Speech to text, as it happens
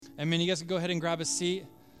Amen. You guys can go ahead and grab a seat.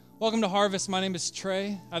 Welcome to Harvest. My name is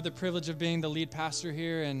Trey. I have the privilege of being the lead pastor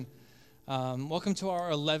here, and welcome to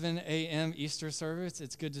our 11 a.m. Easter service.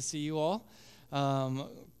 It's good to see you all.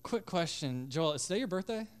 Quick question. Joel, is today your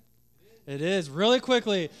birthday? It is. Really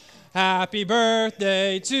quickly. Happy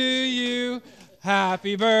birthday to you.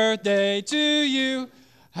 Happy birthday to you.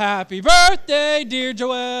 Happy birthday, dear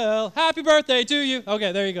Joel. Happy birthday to you.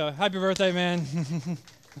 Okay, there you go. Happy birthday, man.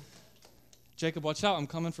 Jacob, watch out. I'm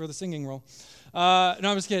coming for the singing role. No,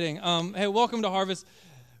 I'm just kidding. Hey, welcome to Harvest.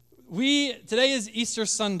 Today is Easter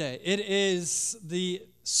Sunday. It is the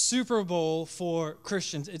Super Bowl for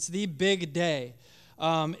Christians. It's the big day.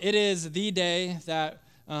 It is the day that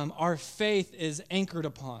our faith is anchored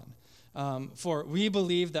upon. For we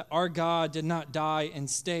believe that our God did not die and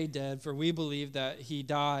stay dead, for we believe that he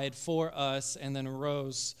died for us and then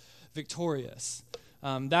rose victorious.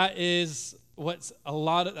 That is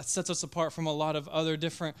that sets us apart from a lot of other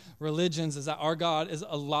different religions, is that our God is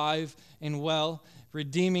alive and well,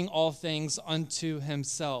 redeeming all things unto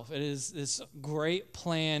himself. It is this great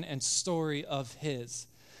plan and story of his.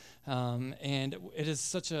 And it is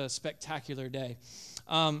such a spectacular day.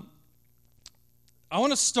 I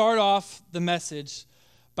want to start off the message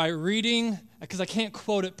by reading, because I can't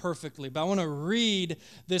quote it perfectly, but I want to read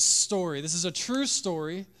this story. This is a true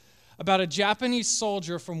story about a Japanese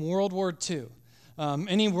soldier from World War II.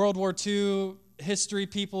 Any World War II history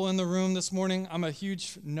people in the room this morning? I'm a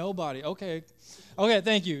huge nobody. Okay,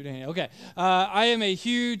 thank you, Danny. Okay, I am a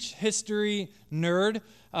huge history nerd.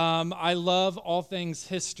 I love all things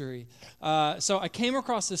history. So I came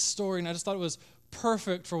across this story, and I just thought it was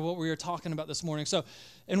perfect for what we were talking about this morning. So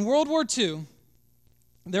in World War II,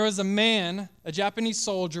 there was a Japanese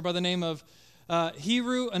soldier by the name of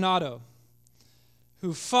Hiroo Onoda,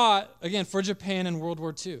 who fought, again, for Japan in World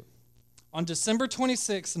War II. On December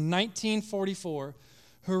 26, 1944,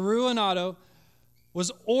 Hiroo Onoda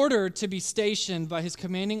was ordered to be stationed by his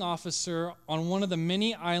commanding officer on one of the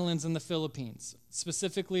many islands in the Philippines,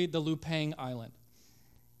 specifically the Lupang Island.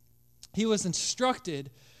 He was instructed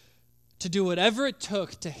to do whatever it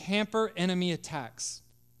took to hamper enemy attacks.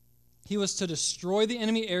 He was to destroy the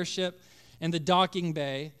enemy airship and the docking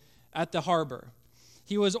bay at the harbor.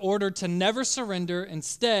 He was ordered to never surrender,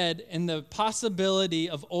 instead, in the possibility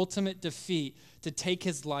of ultimate defeat, to take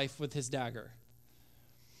his life with his dagger.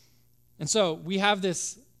 And so we have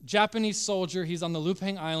this Japanese soldier. He's on the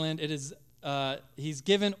Lupang Island. He's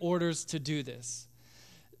given orders to do this.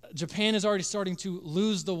 Japan is already starting to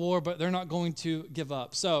lose the war, but they're not going to give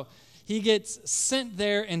up. So he gets sent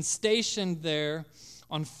there and stationed there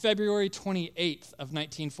on February 28th of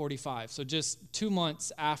 1945, so just 2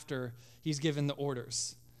 months after he's given the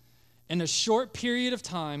orders. In a short period of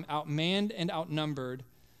time, outgunned and outnumbered,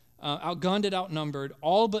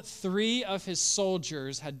 all but 3 of his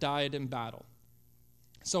soldiers had died in battle.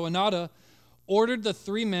 So Onoda ordered the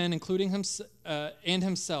 3 men, including him and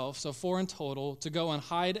himself, so 4 in total, to go and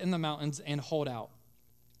hide in the mountains and hold out.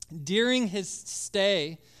 During his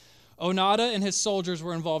stay, Onoda and his soldiers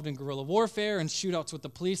were involved in guerrilla warfare and shootouts with the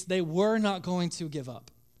police. They were not going to give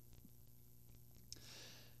up.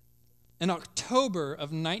 In October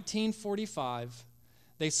of 1945,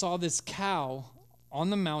 they saw this cow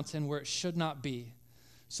on the mountain where it should not be.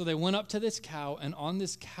 So they went up to this cow, and on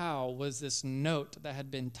this cow was this note that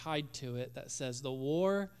had been tied to it that says, "The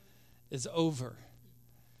war is over."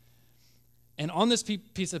 And on this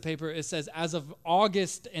piece of paper, it says, as of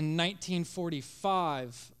August in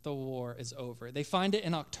 1945, the war is over. They find it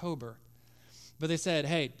in October. But they said,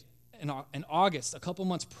 hey, in August, a couple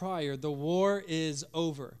months prior, the war is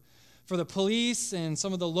over. For the police and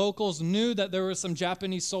some of the locals knew that there were some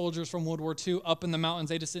Japanese soldiers from World War II up in the mountains.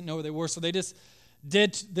 They just didn't know where they were. So they just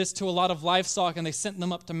did this to a lot of livestock, and they sent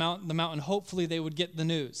them up to the mountain. Hopefully they would get the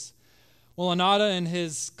news. Well, Onoda and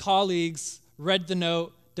his colleagues read the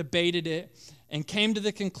note, debated it, and came to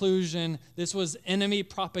the conclusion this was enemy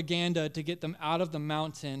propaganda to get them out of the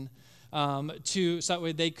mountain so that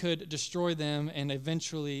way they could destroy them and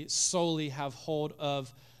eventually solely have hold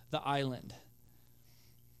of the island.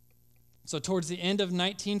 So towards the end of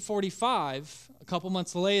 1945, a couple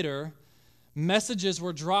months later, messages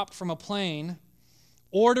were dropped from a plane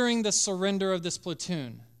ordering the surrender of this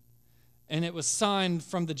platoon, and it was signed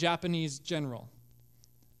from the Japanese general.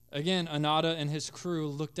 Again, Onoda and his crew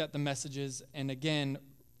looked at the messages and again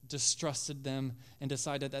distrusted them and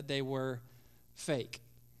decided that they were fake.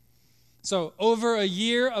 So over a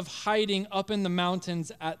year of hiding up in the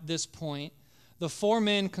mountains at this point, the 4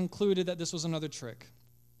 men concluded that this was another trick.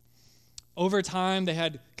 Over time, they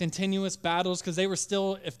had continuous battles because they were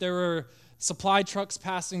still, if there were supply trucks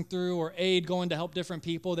passing through or aid going to help different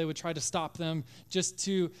people, they would try to stop them just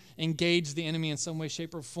to engage the enemy in some way,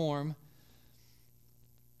 shape, or form.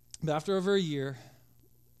 But after over a year,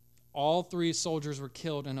 all 3 soldiers were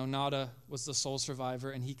killed, and Onoda was the sole survivor,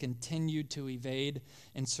 and he continued to evade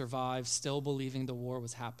and survive, still believing the war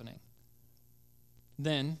was happening.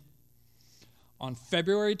 Then, on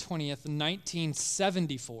February 20th,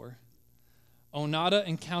 1974, Onoda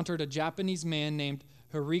encountered a Japanese man named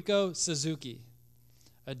Hiriko Suzuki,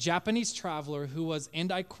 a Japanese traveler who was,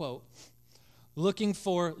 and I quote, looking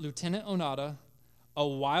for Lieutenant Onoda, a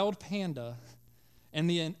wild panda, and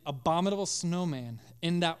the abominable snowman,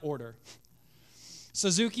 in that order.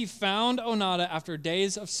 Suzuki found Onoda after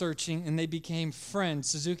days of searching, and they became friends.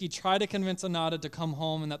 Suzuki tried to convince Onoda to come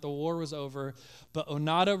home and that the war was over, but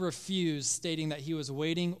Onoda refused, stating that he was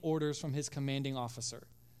waiting orders from his commanding officer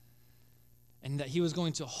and that he was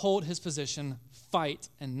going to hold his position, fight,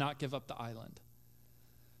 and not give up the island.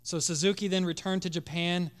 So Suzuki then returned to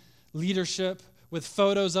Japan leadership with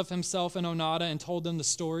photos of himself and Onoda and told them the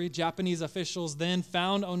story. Japanese officials then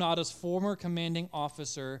found Onoda's former commanding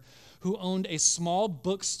officer, who owned a small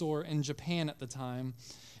bookstore in Japan at the time,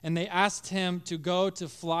 and they asked him to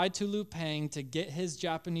fly to Lupang to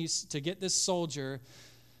get this soldier.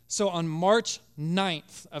 So on March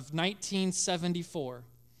 9th of 1974,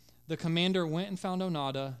 the commander went and found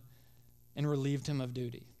Onoda and relieved him of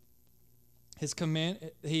duty.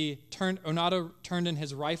 Onoda turned in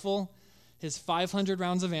his rifle, his 500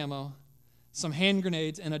 rounds of ammo, some hand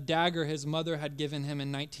grenades, and a dagger his mother had given him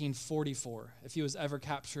in 1944 if he was ever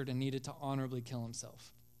captured and needed to honorably kill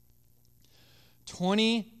himself.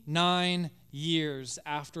 29 years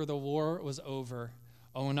after the war was over,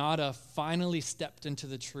 Onoda finally stepped into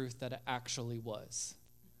the truth that it actually was.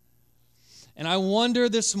 And I wonder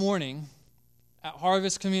this morning at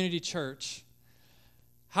Harvest Community Church,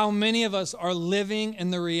 how many of us are living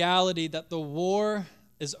in the reality that the war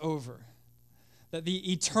is over, that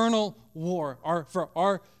the eternal war for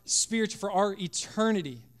our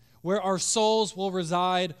eternity, where our souls will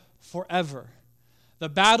reside forever. The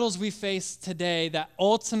battles we face today, that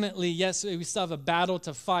ultimately, yes, we still have a battle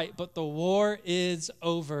to fight, but the war is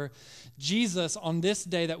over. Jesus, on this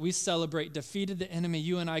day that we celebrate, defeated the enemy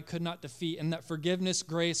you and I could not defeat, and that forgiveness,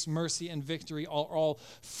 grace, mercy, and victory are all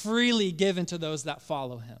freely given to those that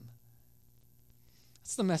follow him.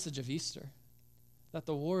 That's the message of Easter, that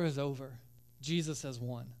the war is over. Jesus has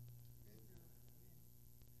won.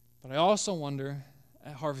 But I also wonder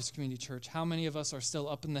at Harvest Community Church, how many of us are still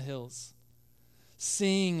up in the hills,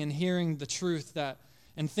 seeing and hearing the truth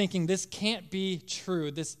and thinking this can't be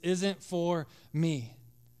true, this isn't for me.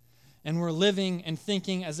 And we're living and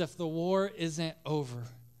thinking as if the war isn't over.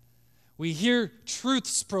 We hear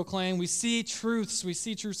truths proclaimed, we see truths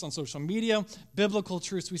on social media, biblical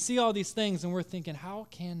truths. We see all these things and we're thinking, how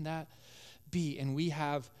can that be? And we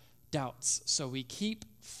have doubts. So we keep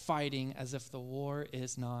fighting as if the war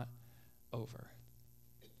is not over.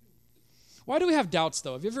 Why do we have doubts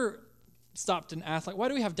though? Have you ever stopped and asked, why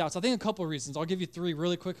do we have doubts? I think a couple of reasons. I'll give you 3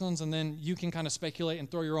 really quick ones, and then you can kind of speculate and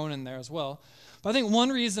throw your own in there as well. But I think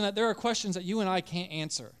one reason that there are questions that you and I can't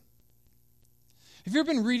answer. Have you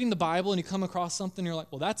ever been reading the Bible and you come across something and you're like,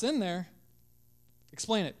 well, that's in there.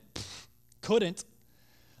 Explain it. Couldn't.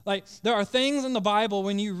 There are things in the Bible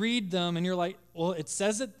when you read them and you're like, well, it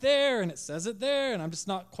says it there and it says it there, and I'm just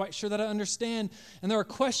not quite sure that I understand. And there are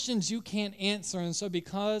questions you can't answer, and so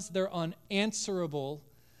because they're unanswerable,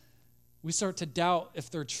 we start to doubt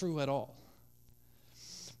if they're true at all.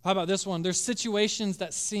 How about this one? There's situations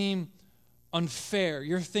that seem unfair.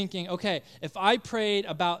 You're thinking, okay, if I prayed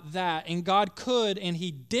about that and God could and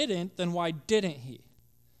he didn't, then why didn't he?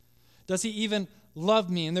 Does he even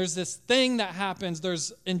love me? And there's this thing that happens.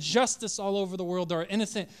 There's injustice all over the world. There are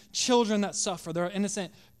innocent children that suffer. There are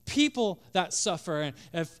innocent people that suffer. And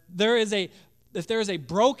if there is a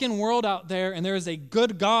broken world out there and there is a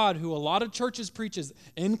good God who a lot of churches preach is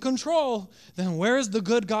in control, then where is the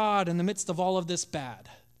good God in the midst of all of this bad?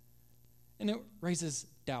 And it raises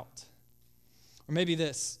doubt. Or maybe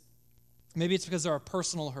this. Maybe it's because there are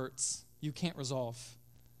personal hurts you can't resolve.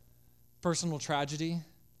 Personal tragedy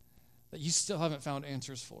that you still haven't found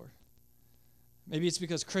answers for. Maybe it's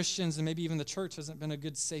because Christians and maybe even the church hasn't been a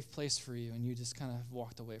good, safe place for you, and you just kind of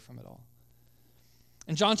walked away from it all.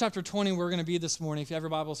 In John chapter 20, we're going to be this morning. If you have your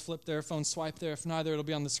Bibles, flip there, phone swipe there. If neither, it'll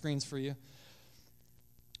be on the screens for you.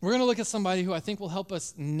 We're going to look at somebody who I think will help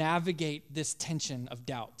us navigate this tension of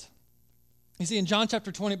doubt. You see, in John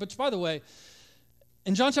chapter 20, but by the way,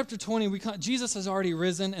 in John chapter 20, Jesus has already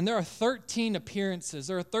risen, and there are 13 appearances.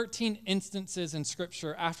 There are 13 instances in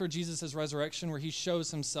Scripture after Jesus' resurrection where he shows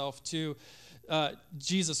himself to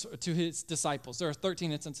Jesus to his disciples. There are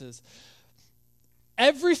 13 instances.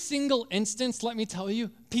 Every single instance, let me tell you,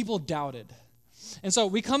 people doubted. And so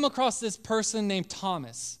we come across this person named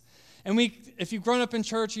Thomas. And if you've grown up in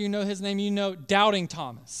church or you know his name, you know Doubting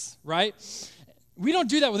Thomas, right? We don't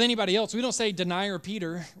do that with anybody else. We don't say Denier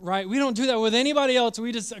Peter, right? We don't do that with anybody else.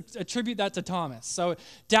 We just attribute that to Thomas. So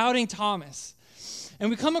Doubting Thomas. And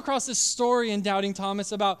we come across this story in Doubting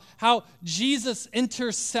Thomas about how Jesus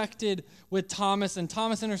intersected with Thomas and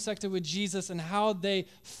Thomas intersected with Jesus and how they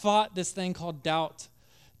fought this thing called doubt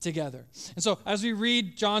together. And so as we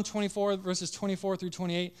read John 24, verses 24 through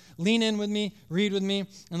 28, lean in with me, read with me, and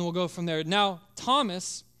then we'll go from there. Now,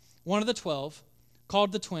 Thomas, one of the 12,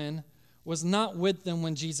 called the twin, was not with them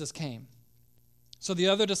when Jesus came. So the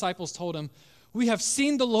other disciples told him, "We have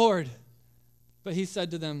seen the Lord." But he said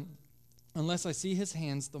to them, "Unless I see his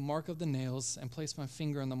hands, the mark of the nails, and place my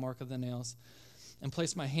finger on the mark of the nails, and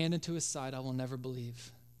place my hand into his side, I will never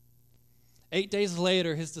believe." 8 days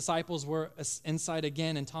later, his disciples were inside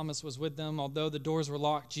again, and Thomas was with them. Although the doors were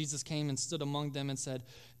locked, Jesus came and stood among them and said,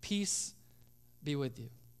 "Peace be with you."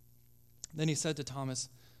 Then he said to Thomas,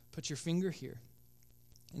 "Put your finger here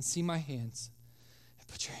and see my hands.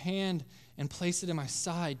 Put your hand and place it in my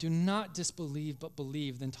side. Do not disbelieve, but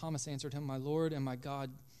believe." Then Thomas answered him, "My Lord and my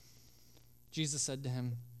God." Jesus said to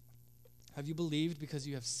him, "Have you believed because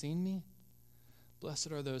you have seen me?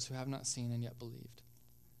 Blessed are those who have not seen and yet believed."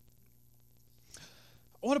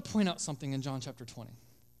 I want to point out something in John chapter 20.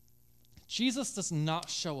 Jesus does not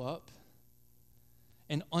show up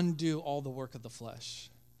and undo all the work of the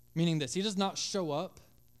flesh. Meaning this, he does not show up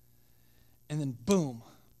and then boom,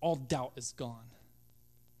 all doubt is gone.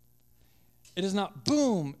 It is not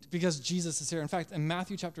boom because Jesus is here. In fact, in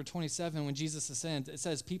Matthew chapter 27, when Jesus ascends, it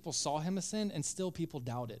says people saw him ascend and still people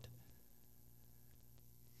doubted.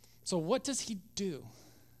 So what does he do?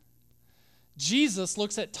 Jesus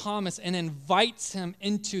looks at Thomas and invites him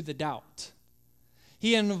into the doubt.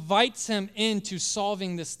 He invites him into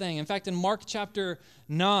solving this thing. In fact, in Mark chapter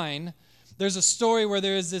 9, there's a story where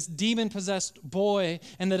there is this demon-possessed boy,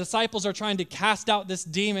 and the disciples are trying to cast out this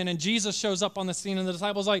demon, and Jesus shows up on the scene, and the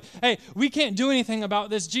disciples are like, "Hey, we can't do anything about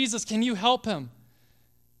this. Jesus, can you help him?"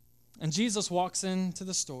 And Jesus walks into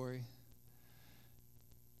the story,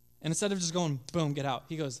 and instead of just going, boom, get out,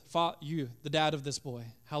 he goes, "You, the dad of this boy,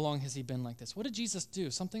 how long has he been like this?" What did Jesus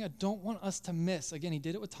do? Something I don't want us to miss. Again, he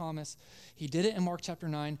did it with Thomas. He did it in Mark chapter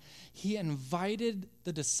 9. He invited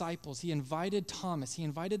the disciples. He invited Thomas. He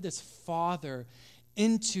invited this father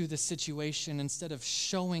into the situation instead of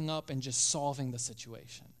showing up and just solving the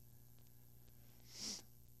situation.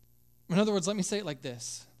 In other words, let me say it like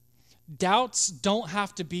this. Doubts don't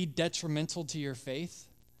have to be detrimental to your faith.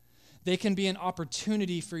 They can be an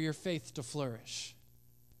opportunity for your faith to flourish.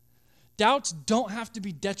 Doubts don't have to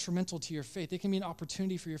be detrimental to your faith. They can be an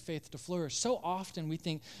opportunity for your faith to flourish. So often we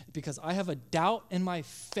think, because I have a doubt in my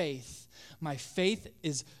faith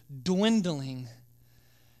is dwindling,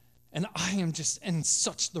 and I am just in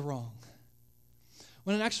such the wrong.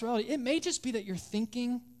 When in actuality, it may just be that you're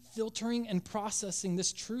thinking, filtering, and processing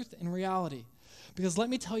this truth in reality. Because let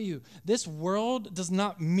me tell you, this world does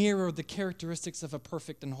not mirror the characteristics of a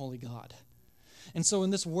perfect and holy God. And so when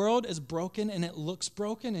this world is broken and it looks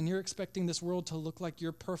broken and you're expecting this world to look like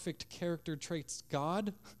your perfect character traits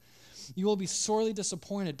God, you will be sorely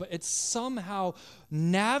disappointed. But it's somehow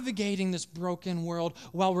navigating this broken world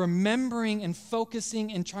while remembering and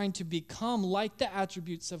focusing and trying to become like the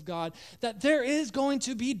attributes of God that there is going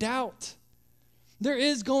to be doubt. There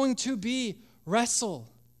is going to be wrestle.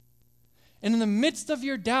 And in the midst of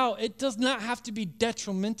your doubt, it does not have to be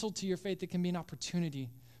detrimental to your faith. It can be an opportunity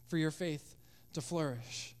for your faith to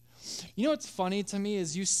flourish. You know what's funny to me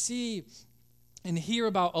is you see and hear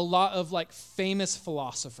about a lot of like famous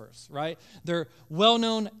philosophers, right? They're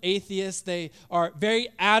well-known atheists. They are very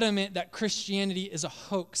adamant that Christianity is a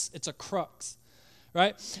hoax. It's a crux,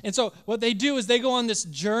 right? And so what they do is they go on this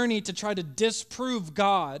journey to try to disprove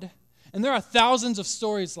God. And there are thousands of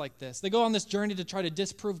stories like this. They go on this journey to try to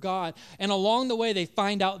disprove God, and along the way they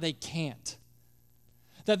find out they can't.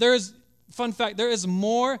 That there is, fun fact, there is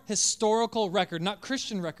more historical record, not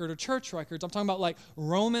Christian record or church records. I'm talking about like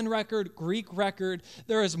Roman record, Greek record.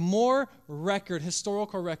 There is more record,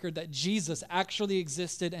 historical record, that Jesus actually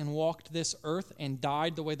existed and walked this earth and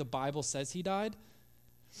died the way the Bible says he died,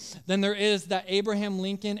 than there is that Abraham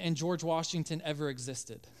Lincoln and George Washington ever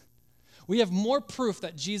existed. We have more proof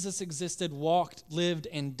that Jesus existed, walked, lived,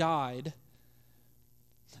 and died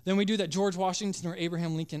than we do that George Washington or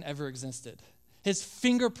Abraham Lincoln ever existed. His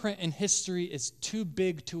fingerprint in history is too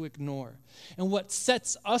big to ignore. And what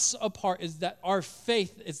sets us apart is that our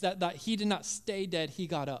faith is that he did not stay dead, he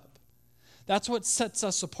got up. That's what sets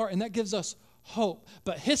us apart, and that gives us hope.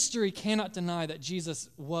 But history cannot deny that Jesus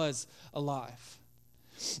was alive.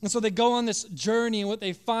 And so they go on this journey, and what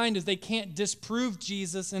they find is they can't disprove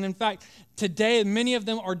Jesus. And in fact, today, many of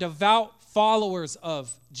them are devout followers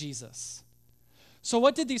of Jesus. So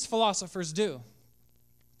what did these philosophers do?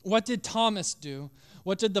 What did Thomas do?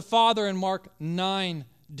 What did the Father in Mark 9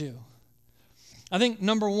 do? I think,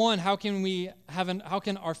 number one, how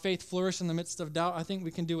can our faith flourish in the midst of doubt? I think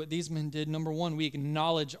we can do what these men did. Number one, we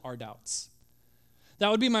acknowledge our doubts. That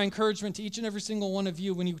would be my encouragement to each and every single one of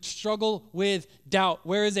you when you struggle with doubt.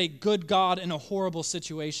 Where is a good God in a horrible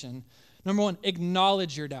situation? Number one,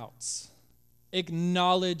 acknowledge your doubts.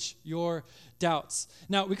 Acknowledge your doubts.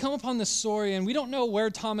 Now, we come upon this story, and we don't know where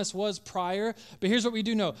Thomas was prior, but here's what we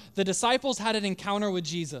do know. The disciples had an encounter with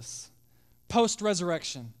Jesus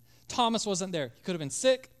post-resurrection. Thomas wasn't there. He could have been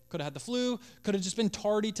sick, could have had the flu, could have just been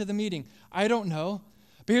tardy to the meeting. I don't know.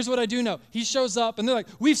 But here's what I do know. He shows up, and they're like,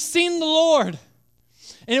 "We've seen the Lord."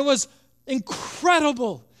 And it was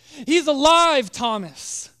incredible. He's alive,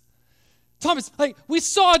 Thomas. Thomas, we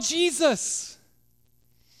saw Jesus.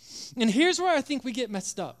 And here's where I think we get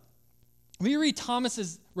messed up. We read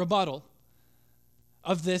Thomas's rebuttal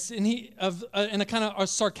of this, and in a kind of a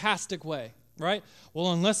sarcastic way, right?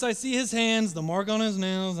 Well, unless I see his hands, the mark on his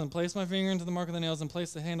nails, and place my finger into the mark of the nails, and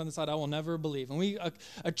place the hand on the side, I will never believe. And we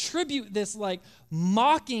attribute this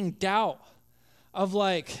mocking doubt of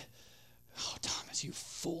 "Oh, Thomas, you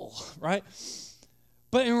fool," right?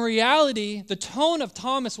 But in reality, the tone of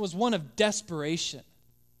Thomas was one of desperation.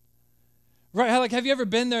 Right? Have you ever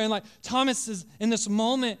been there and Thomas is in this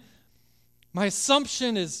moment, my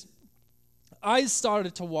assumption is eyes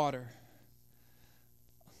started to water.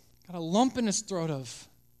 Got a lump in his throat of,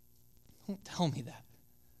 "Don't tell me that.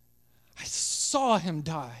 I saw him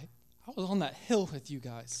die. I was on that hill with you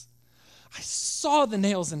guys. I saw the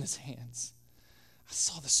nails in his hands. I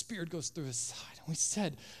saw the spear goes through his side." And we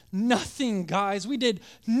said nothing, guys. We did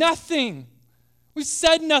nothing. We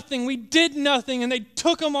said nothing. We did nothing. And they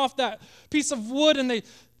took him off that piece of wood and they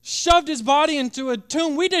shoved his body into a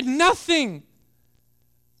tomb. We did nothing.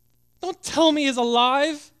 Don't tell me he's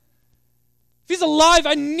alive. If he's alive,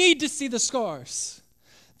 I need to see the scars.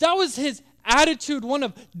 That was his attitude, one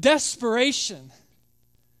of desperation.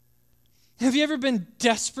 Have you ever been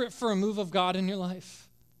desperate for a move of God in your life?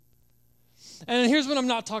 And here's what I'm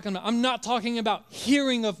not talking about. I'm not talking about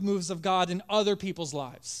hearing of moves of God in other people's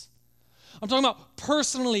lives. I'm talking about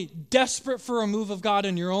personally desperate for a move of God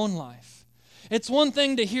in your own life. It's one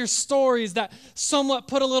thing to hear stories that somewhat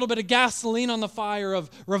put a little bit of gasoline on the fire of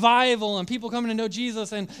revival and people coming to know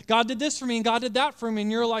Jesus and God did this for me and God did that for me.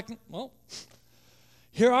 And you're like, well,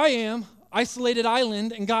 here I am, isolated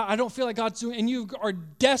island, and God, I don't feel like God's doing, and you are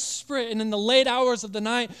desperate, and in the late hours of the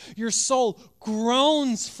night, your soul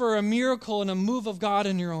groans for a miracle and a move of God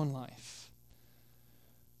in your own life.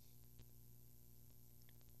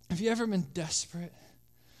 Have you ever been desperate?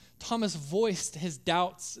 Thomas voiced his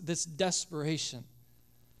doubts, this desperation.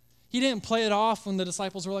 He didn't play it off when the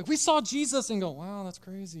disciples were like, "We saw Jesus," and go, "Wow, that's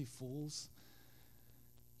crazy, fools."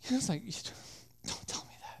 He was like, "Don't tell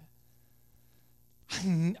me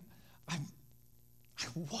that. I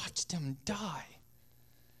watched him die."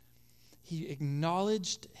 He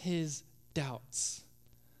acknowledged his doubts.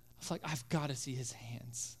 I was like, I've got to see his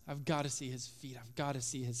hands. I've got to see his feet. I've got to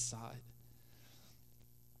see his side.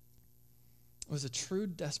 It was a true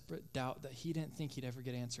desperate doubt that he didn't think he'd ever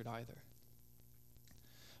get answered either.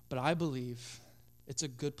 But I believe it's a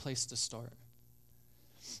good place to start.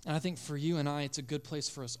 And I think for you and I, it's a good place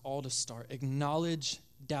for us all to start. Acknowledge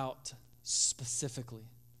doubt specifically.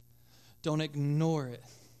 Don't ignore it.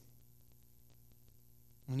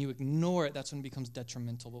 When you ignore it, that's when it becomes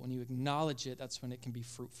detrimental. But when you acknowledge it, that's when it can be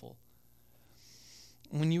fruitful.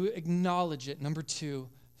 When you acknowledge it, number two,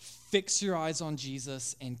 fix your eyes on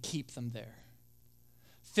Jesus and keep them there.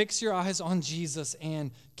 Fix your eyes on Jesus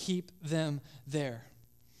and keep them there.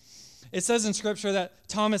 It says in Scripture that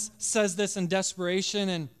Thomas says this in desperation,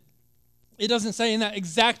 and it doesn't say in that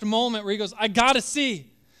exact moment where he goes, "I got to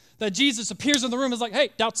see," that Jesus appears in the room, is like,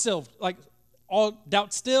 "Hey, doubt still," all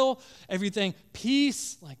doubt still, everything,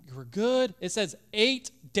 peace, we're good. It says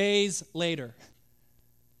 8 days later.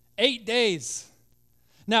 8 days.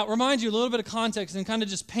 Now, remind you a little bit of context and kind of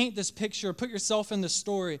just paint this picture, put yourself in the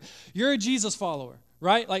story. You're a Jesus follower,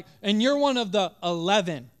 right? And you're one of the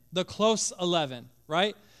 11, the close 11,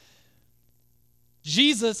 right?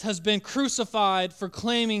 Jesus has been crucified for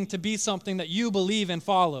claiming to be something that you believe and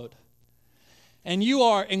followed. And you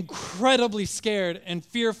are incredibly scared and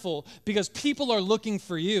fearful because people are looking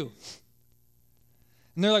for you.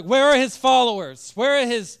 And they're like, "Where are his followers? Where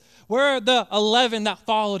are the 11 that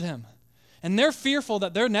followed him?" And they're fearful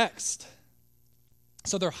that they're next.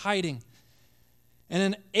 So they're hiding. And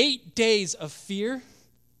in 8 days of fear,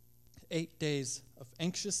 8 days of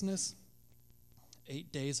anxiousness,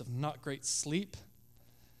 8 days of not great sleep,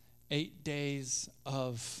 8 days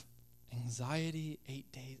of anxiety,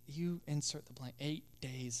 8 days, you insert the blank, 8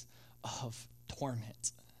 days of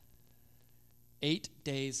torment. 8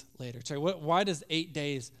 days later. Sorry, why does 8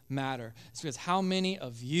 days matter? It's because how many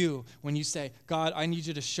of you, when you say, God, I need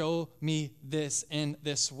you to show me this in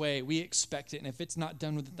this way, we expect it, and if it's not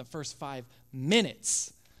done within the first 5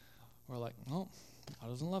 minutes, we're like, oh, God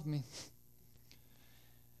doesn't love me.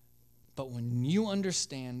 But when you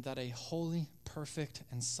understand that a holy, perfect,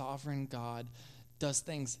 and sovereign God does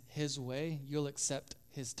things his way, you'll accept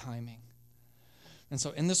his timing. And so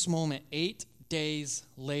in this moment, 8 days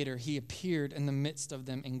later, he appeared in the midst of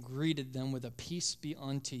them and greeted them with a peace be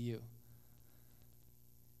unto you.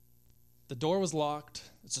 The door was locked.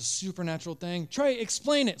 It's a supernatural thing. Trey,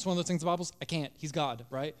 explain it. It's one of those things the Bible's, I can't. He's God,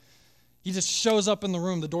 right? He just shows up in the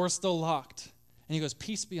room. The door's still locked. And he goes,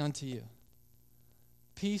 peace be unto you.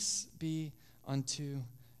 Peace be unto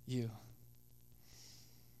you.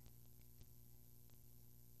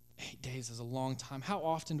 8 days is a long time. How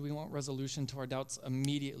often do we want resolution to our doubts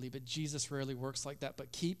immediately? But Jesus rarely works like that.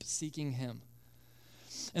 But keep seeking him.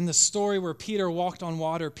 In the story where Peter walked on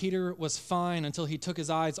water, Peter was fine until he took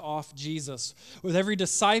his eyes off Jesus. With every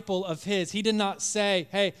disciple of his, he did not say,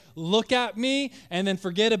 hey, look at me and then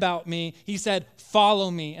forget about me. He said,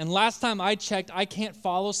 follow me. And last time I checked, I can't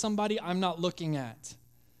follow somebody I'm not looking at.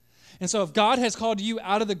 And so if God has called you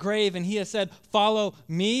out of the grave and he has said, follow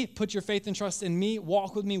me, put your faith and trust in me,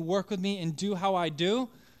 walk with me, work with me, and do how I do,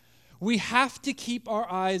 we have to keep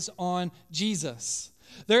our eyes on Jesus.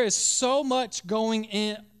 There is so much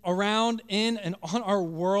going around in and on our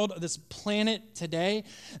world, this planet today,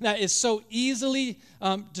 that is so easily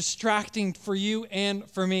distracting for you and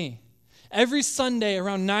for me. Every Sunday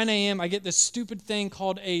around 9 a.m., I get this stupid thing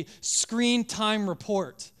called a screen time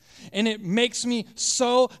report. And it makes me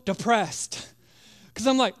so depressed because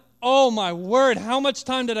I'm like, oh my word, how much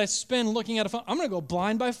time did I spend looking at a phone? I'm going to go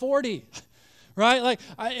blind by 40, right? Like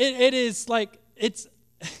it is like, it's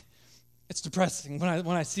depressing when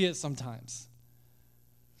I see it sometimes.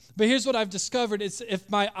 But here's what I've discovered. It's if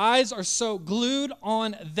my eyes are so glued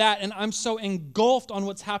on that and I'm so engulfed on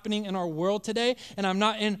what's happening in our world today and I'm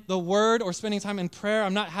not in the Word or spending time in prayer,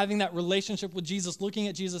 I'm not having that relationship with Jesus, looking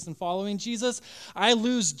at Jesus and following Jesus, I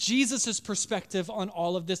lose Jesus' perspective on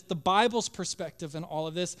all of this, the Bible's perspective in all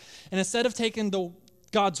of this. And instead of taking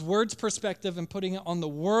God's Word's perspective and putting it on the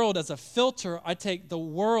world as a filter, I take the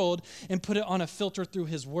world and put it on a filter through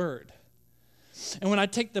His Word. And when I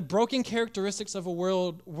take the broken characteristics of a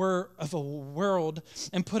world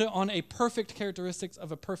and put it on a perfect characteristics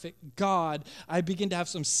of a perfect God, I begin to have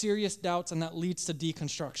some serious doubts, and that leads to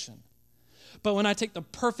deconstruction. But when I take the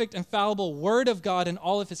perfect, infallible Word of God and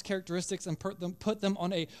all of His characteristics and put them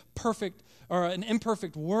on a perfect or an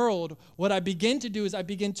imperfect world, what I begin to do is I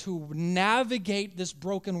begin to navigate this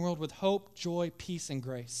broken world with hope, joy, peace, and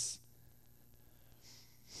grace.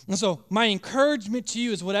 And so my encouragement to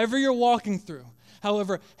you is whatever you're walking through,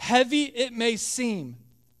 however heavy it may seem,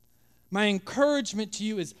 my encouragement to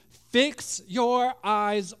you is fix your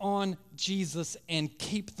eyes on Jesus and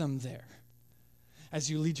keep them there. As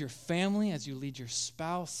you lead your family, as you lead your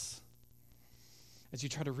spouse, as you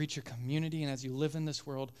try to reach your community, and as you live in this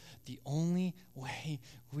world, the only way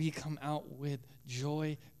we come out with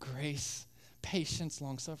joy, grace, patience,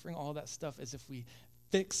 long-suffering, all that stuff is if we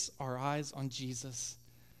fix our eyes on Jesus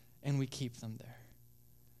and we keep them there.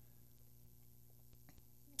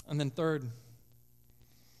 And then third,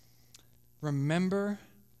 remember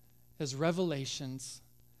His revelations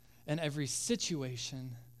in every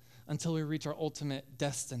situation until we reach our ultimate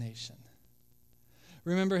destination.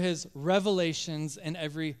 Remember His revelations in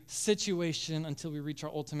every situation until we reach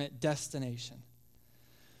our ultimate destination.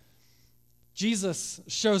 Jesus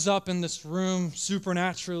shows up in this room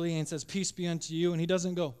supernaturally and says, peace be unto you. And He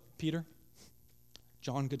doesn't go, Peter,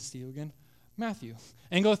 John, good to see you again, Matthew,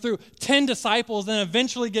 and go through 10 disciples and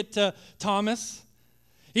eventually get to Thomas.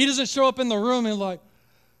 He doesn't show up in the room and like,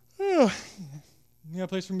 oh, you got a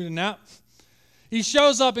place for me to nap? He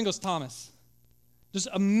shows up and goes, Thomas. Just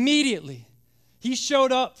immediately. He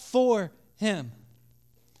showed up for him.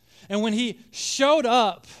 And when He showed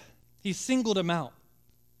up, He singled him out.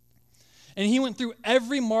 And He went through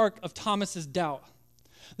every mark of Thomas's doubt.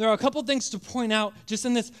 There are a couple things to point out just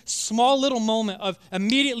in this small little moment of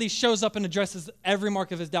immediately shows up and addresses every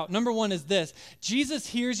mark of his doubt. Number one is this: Jesus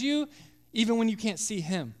hears you even when you can't see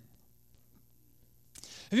Him.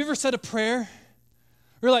 Have you ever said a prayer?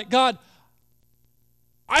 You're like, God,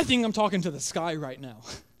 I think I'm talking to the sky right now.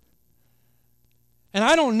 And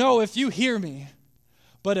I don't know if you hear me,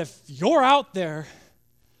 but if you're out there,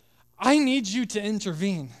 I need you to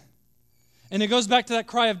intervene. And it goes back to that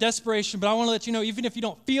cry of desperation, but I want to let you know, even if you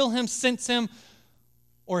don't feel him, sense him,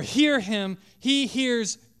 or hear him, he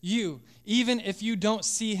hears you, even if you don't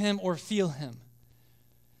see him or feel him.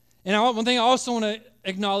 And one thing I also want to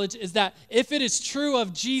acknowledge is that if it is true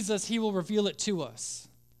of Jesus, he will reveal it to us.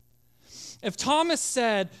 If Thomas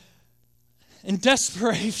said in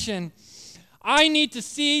desperation, I need to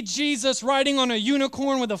see Jesus riding on a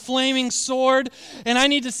unicorn with a flaming sword, and I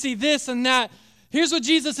need to see this and that, here's what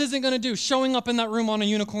Jesus isn't going to do, showing up in that room on a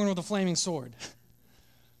unicorn with a flaming sword.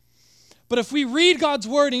 But if we read God's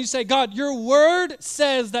word and you say, God, your word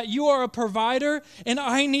says that you are a provider and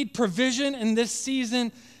I need provision in this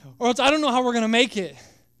season, or else I don't know how we're going to make it.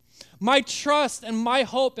 My trust and my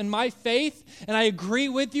hope and my faith, and I agree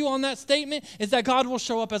with you on that statement, is that God will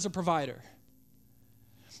show up as a provider.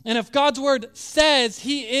 And if God's word says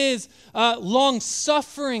he is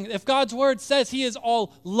long-suffering, if God's word says he is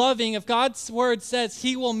all-loving, if God's word says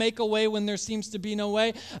he will make a way when there seems to be no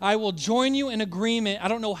way, I will join you in agreement. I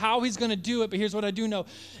don't know how he's going to do it, but here's what I do know.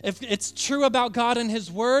 If it's true about God and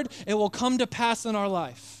his word, it will come to pass in our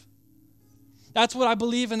life. That's what I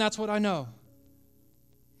believe and that's what I know.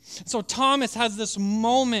 So Thomas has this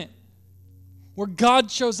moment where God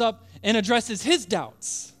shows up and addresses his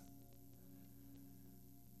doubts.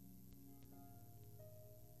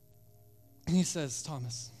 And he says,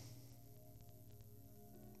 Thomas,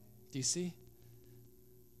 do you see?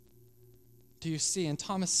 Do you see? And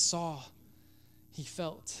Thomas saw, he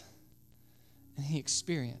felt, and he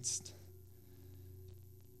experienced.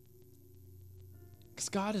 Because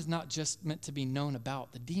God is not just meant to be known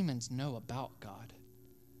about. The demons know about God.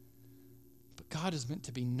 But God is meant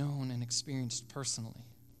to be known and experienced personally.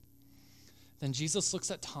 Then Jesus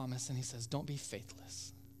looks at Thomas and he says, don't be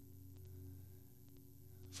faithless.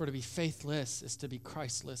 For to be faithless is to be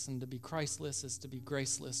Christless, and to be Christless is to be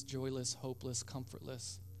graceless, joyless, hopeless,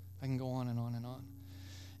 comfortless. I can go on and on and on.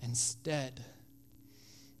 Instead,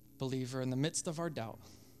 believer, in the midst of our doubt,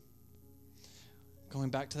 going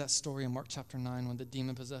back to that story in Mark chapter 9 when the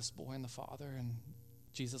demon-possessed boy and the father, and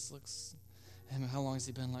Jesus looks at him, how long has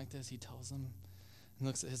he been like this? He tells him, and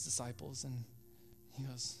looks at his disciples, and he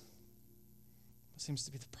goes, what seems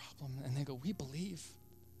to be the problem? And they go, we believe.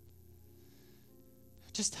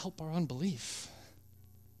 Just help our unbelief.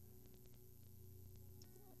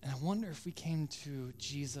 And I wonder if we came to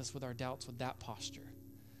Jesus with our doubts with that posture,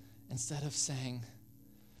 instead of saying,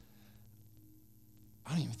 I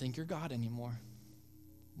don't even think you're God anymore.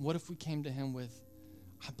 What if we came to him with,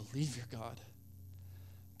 I believe you're God,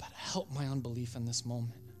 but help my unbelief in this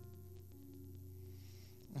moment?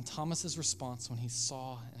 And Thomas's response when he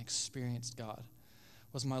saw and experienced God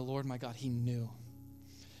was, my Lord, my God. He knew.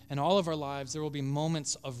 In all of our lives, there will be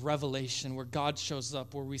moments of revelation where God shows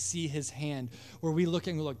up, where we see his hand, where we look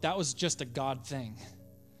and go, look, that was just a God thing.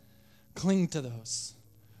 Cling to those.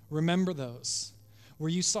 Remember those. Where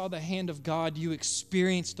you saw the hand of God, you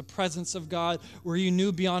experienced the presence of God, where you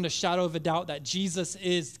knew beyond a shadow of a doubt that Jesus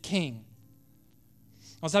is King.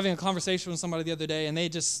 I was having a conversation with somebody the other day, and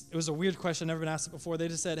it was a weird question, never been asked it before. They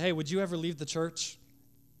just said, hey, would you ever leave the church?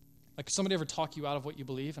 Like, could somebody ever talk you out of what you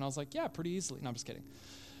believe? And I was like, yeah, pretty easily. No, I'm just kidding.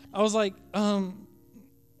 I was like, I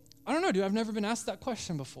don't know, dude. I've never been asked that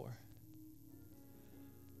question before.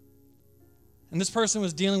 And this person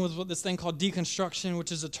was dealing with this thing called deconstruction,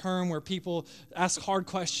 which is a term where people ask hard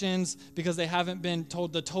questions because they haven't been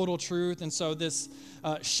told the total truth. And so this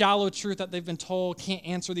shallow truth that they've been told can't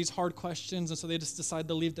answer these hard questions. And so they just decide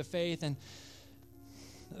to leave the faith. And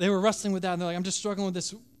they were wrestling with that. And they're like, I'm just struggling with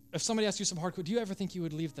this. If somebody asks you some hard questions, do you ever think you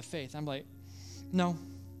would leave the faith? I'm like, no.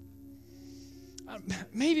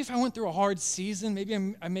 Maybe if I went through a hard season, maybe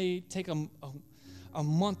I may take a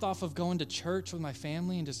month off of going to church with my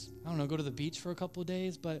family and just, I don't know, go to the beach for a couple of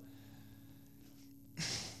days. But I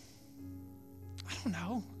don't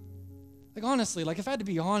know. Like, honestly, like if I had to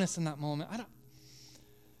be honest in that moment,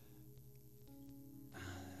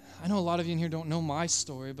 I know a lot of you in here don't know my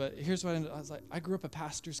story, but here's what I was like. I grew up a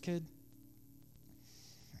pastor's kid.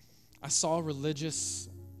 I saw religious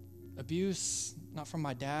abuse, not from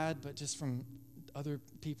my dad, but just from other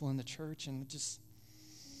people in the church, and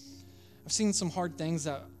I've seen some hard things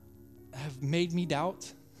that have made me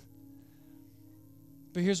doubt.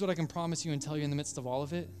 But here's what I can promise you and tell you in the midst of all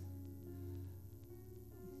of it.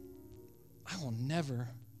 I will never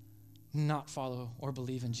not follow or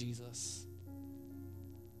believe in Jesus.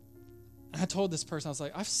 And I told this person, I was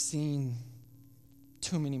like, I've seen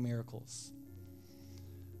too many miracles.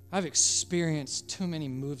 I've experienced too many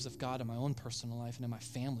moves of God in my own personal life and in my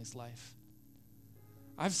family's life.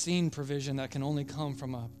 I've seen provision that can only come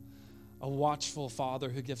from a watchful father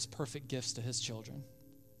who gives perfect gifts to his children.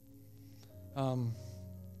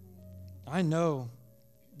 I know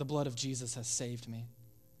the blood of Jesus has saved me.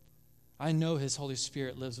 I know his Holy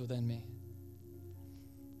Spirit lives within me.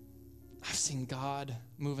 I've seen God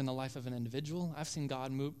move in the life of an individual. I've seen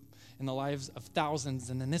God move in the lives of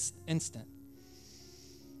thousands in an instant.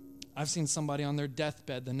 I've seen somebody on their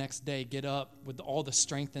deathbed the next day get up with all the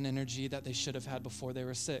strength and energy that they should have had before they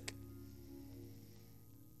were sick.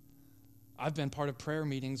 I've been part of prayer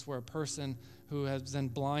meetings where a person who has been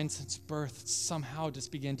blind since birth somehow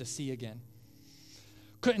just began to see again.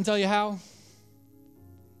 Couldn't tell you how.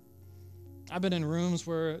 I've been in rooms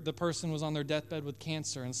where the person was on their deathbed with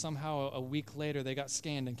cancer and somehow a week later they got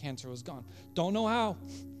scanned and cancer was gone. Don't know how.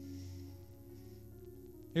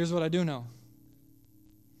 Here's what I do know.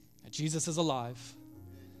 That Jesus is alive.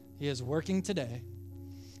 He is working today.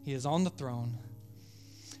 He is on the throne.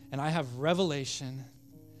 And I have revelation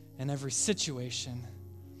in every situation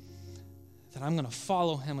that I'm going to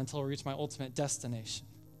follow him until I reach my ultimate destination.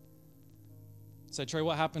 So, Trey,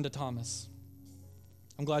 what happened to Thomas?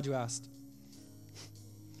 I'm glad you asked.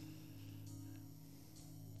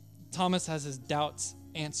 Thomas has his doubts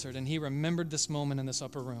answered, and he remembered this moment in this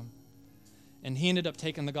upper room. And he ended up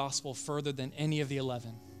taking the gospel further than any of the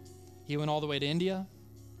 11. He went all the way to India.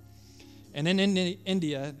 And in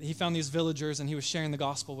India, he found these villagers, and he was sharing the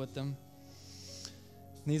gospel with them.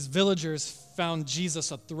 And these villagers found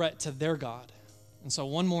Jesus a threat to their God. And so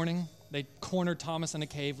one morning, they cornered Thomas in a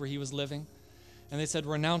cave where he was living. And they said,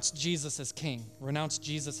 renounce Jesus as king. Renounce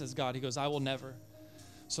Jesus as God. He goes, I will never.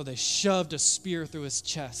 So they shoved a spear through his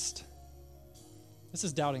chest. This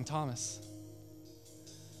is doubting Thomas.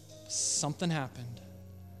 Something happened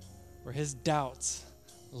where his doubts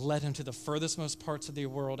led him to the furthest most parts of the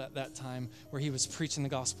world at that time where he was preaching the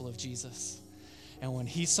gospel of Jesus. And when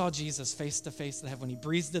he saw Jesus face to face, when he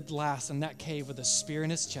breathed the last in that cave with a spear in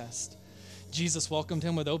his chest, Jesus welcomed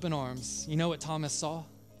him with open arms. You know what Thomas saw?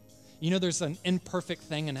 You know there's an imperfect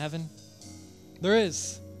thing in heaven? There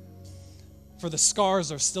is. For the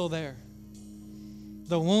scars are still there.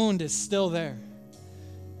 The wound is still there.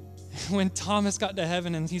 When Thomas got to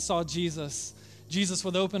heaven and he saw Jesus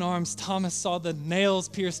with open arms, Thomas saw the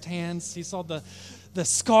nails-pierced hands. He saw the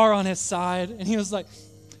scar on his side. And he was like,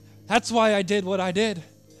 that's why I did what I did.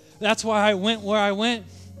 That's why I went where I went.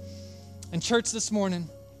 And church, this morning,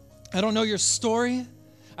 I don't know your story.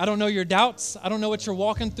 I don't know your doubts. I don't know what you're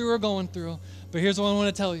walking through or going through. But here's what I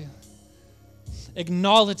want to tell you.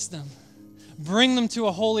 Acknowledge them. Bring them to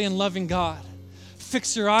a holy and loving God.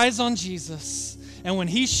 Fix your eyes on Jesus. And when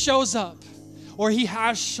he shows up, or he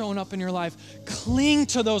has shown up in your life, cling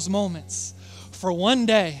to those moments. For one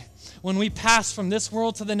day, when we pass from this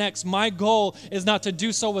world to the next, my goal is not to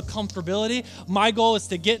do so with comfortability. My goal is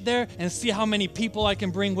to get there and see how many people I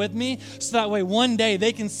can bring with me, so that way one day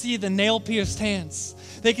they can see the nail-pierced hands.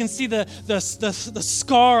 They can see the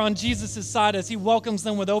scar on Jesus' side as he welcomes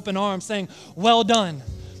them with open arms, saying, well done,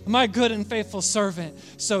 my good and faithful servant.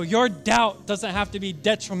 So your doubt doesn't have to be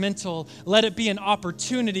detrimental. Let it be an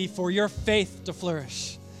opportunity for your faith to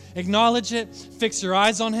flourish. Acknowledge it. Fix your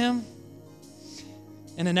eyes on him.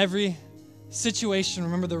 And in every situation,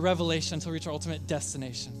 remember the revelation until we reach our ultimate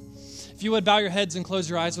destination. If you would bow your heads and close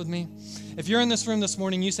your eyes with me. If you're in this room this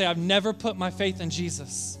morning, you say, I've never put my faith in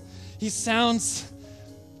Jesus. He sounds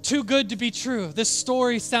too good to be true. This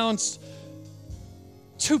story sounds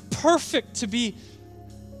too perfect to be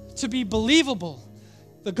believable.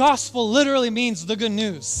 The gospel literally means the good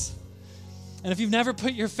news. And if you've never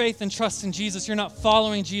put your faith and trust in Jesus, you're not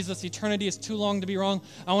following Jesus, eternity is too long to be wrong,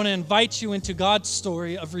 I want to invite you into God's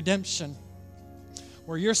story of redemption,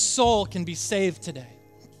 where your soul can be saved today.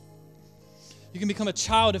 You can become a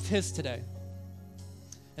child of his today.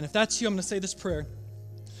 And if that's you, I'm going to say this prayer.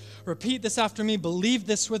 Repeat this after me, believe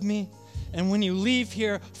this with me, and when you leave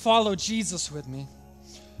here, follow Jesus with me.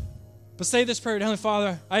 But say this prayer, Heavenly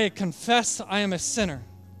Father, I confess I am a sinner.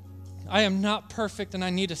 I am not perfect and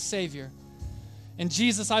I need a Savior. And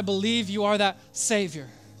Jesus, I believe you are that Savior.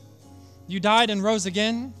 You died and rose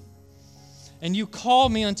again, and you call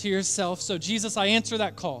me unto yourself. So Jesus, I answer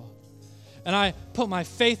that call. And I put my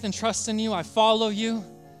faith and trust in you. I follow you.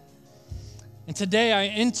 And today I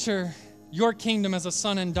enter your kingdom as a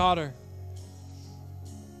son and daughter.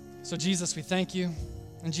 So Jesus, we thank you.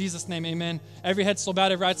 In Jesus' name, amen. Every head still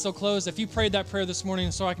bowed, every eye still closed. If you prayed that prayer this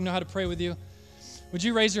morning so I can know how to pray with you, would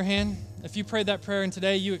you raise your hand? If you prayed that prayer and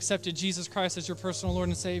today you accepted Jesus Christ as your personal Lord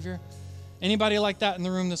and Savior. Anybody like that in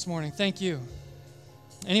the room this morning? Thank you.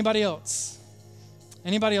 Anybody else?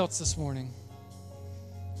 Anybody else this morning?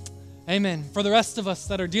 Amen. For the rest of us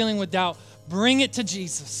that are dealing with doubt, bring it to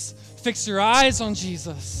Jesus. Fix your eyes on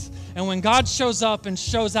Jesus. And when God shows up and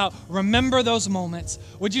shows out, remember those moments.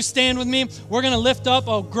 Would you stand with me? We're going to lift up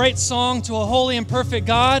a great song to a holy and perfect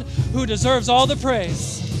God who deserves all the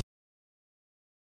praise.